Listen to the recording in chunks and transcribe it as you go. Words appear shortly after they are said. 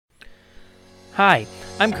Hi,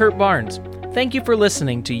 I'm Kurt Barnes. Thank you for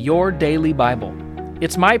listening to Your Daily Bible.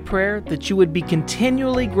 It's my prayer that you would be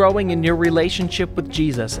continually growing in your relationship with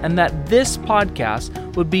Jesus and that this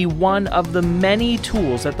podcast would be one of the many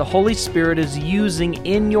tools that the Holy Spirit is using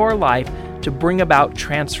in your life to bring about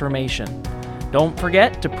transformation. Don't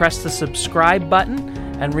forget to press the subscribe button,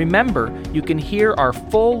 and remember, you can hear our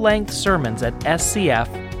full-length sermons at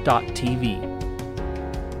scf.tv.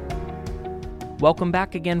 Welcome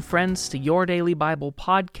back again, friends, to Your Daily Bible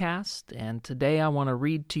podcast, and today I want to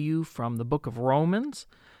read to you from the book of Romans,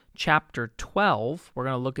 chapter 12. We're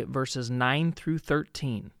going to look at verses 9 through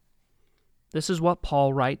 13. This is what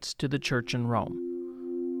Paul writes to the church in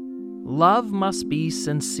Rome. Love must be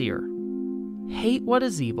sincere. Hate what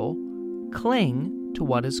is evil. Cling to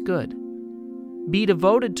what is good. Be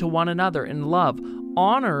devoted to one another in love.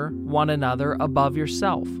 Honor one another above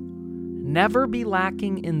yourself. Never be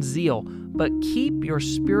lacking in zeal, but keep your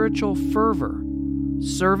spiritual fervor,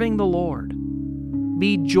 serving the Lord.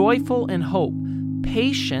 Be joyful in hope,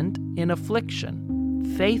 patient in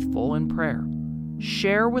affliction, faithful in prayer.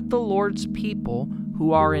 Share with the Lord's people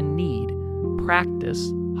who are in need.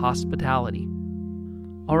 Practice hospitality.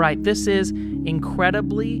 All right, this is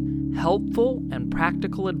incredibly helpful and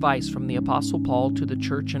practical advice from the Apostle Paul to the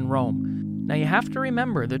church in Rome. Now you have to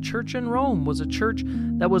remember, the church in Rome was a church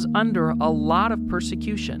that was under a lot of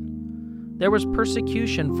persecution. There was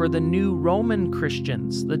persecution for the new Roman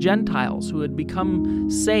Christians, the Gentiles who had become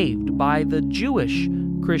saved by the Jewish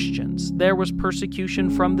Christians. There was persecution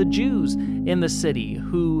from the Jews in the city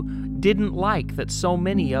who didn't like that so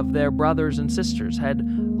many of their brothers and sisters had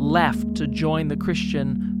left to join the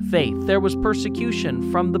Christian faith. There was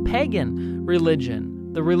persecution from the pagan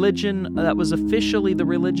religion, the religion that was officially the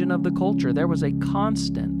religion of the culture. There was a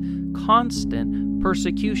constant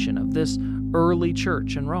persecution of this early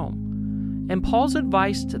church in Rome. And Paul's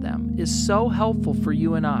advice to them is so helpful for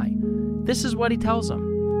you and I. This is what he tells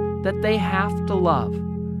them, that they have to love,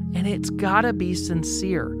 and it's got to be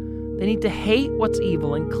sincere. They need to hate what's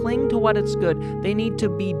evil and cling to what is good. They need to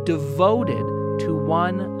be devoted to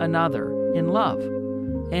one another in love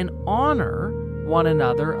and honor one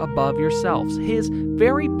another above yourselves. His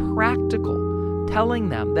very practical, telling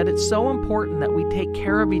them that it's so important that we take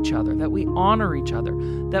care of each other, that we honor each other,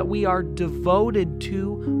 that we are devoted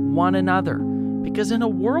to one another. Because in a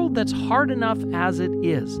world that's hard enough as it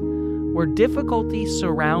is, where difficulty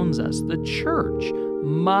surrounds us, the church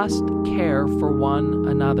must care for one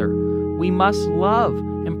another. We must love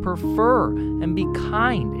and prefer and be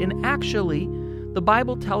kind. And actually, the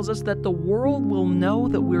Bible tells us that the world will know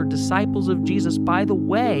that we're disciples of Jesus by the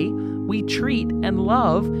way we treat and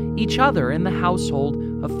love each other in the household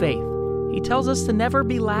of faith. He tells us to never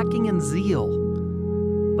be lacking in zeal,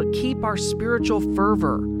 but keep our spiritual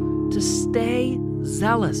fervor, to stay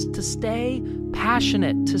zealous, to stay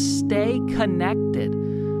passionate, to stay connected,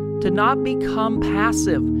 to not become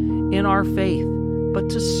passive in our faith, but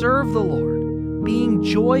to serve the Lord, being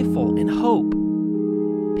joyful in hope,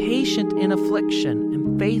 patient in affliction,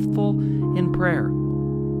 and faithful in prayer.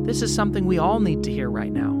 This is something we all need to hear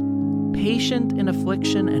right now. Patient in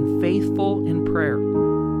affliction and faithful in prayer.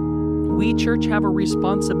 We, church, have a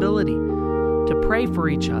responsibility to pray for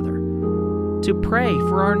each other, to pray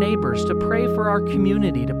for our neighbors, to pray for our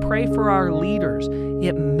community, to pray for our leaders.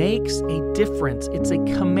 It makes a difference. It's a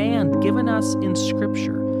command given us in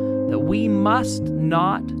Scripture that we must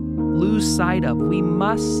not lose sight of. We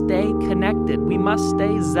must stay connected. We must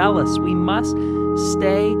stay zealous. We must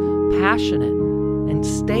stay passionate and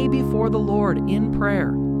stay before the Lord in prayer.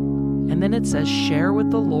 And then it says, share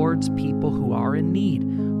with the Lord's people who are in need.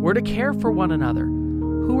 We're to care for one another.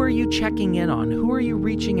 Who are you checking in on? Who are you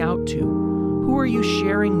reaching out to? Who are you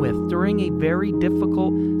sharing with during a very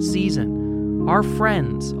difficult season? Our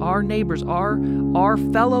friends, our neighbors, our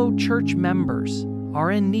fellow church members are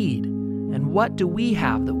in need. And what do we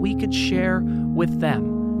have that we could share with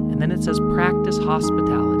them? And then it says, practice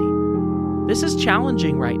hospitality. This is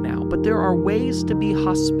challenging right now, but there are ways to be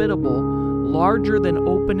hospitable larger than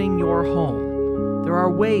opening your home. There are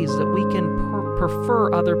ways that we can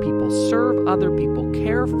prefer other people, serve other people,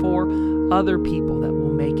 care for other people that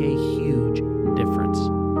will make a huge difference.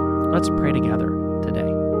 Let's pray together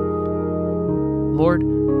today. Lord,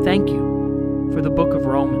 thank you for the book of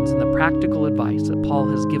Romans and the practical advice that Paul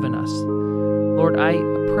has given us. Lord, I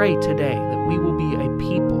pray today that we will be a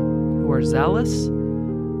people who are zealous,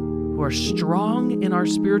 who are strong in our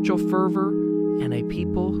spiritual fervor, and a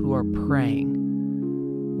people who are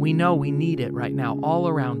praying. We know we need it right now all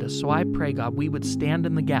around us. So I pray, God, we would stand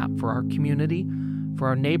in the gap for our community, for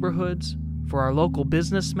our neighborhoods, for our local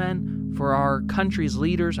businessmen, for our country's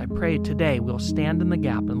leaders. I pray today we'll stand in the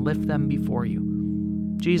gap and lift them before you.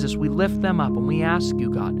 Jesus, we lift them up and we ask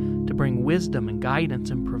you, God, to bring wisdom and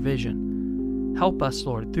guidance and provision. Help us,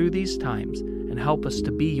 Lord, through these times, and help us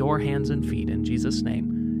to be your hands and feet. In Jesus'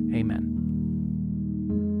 name, amen.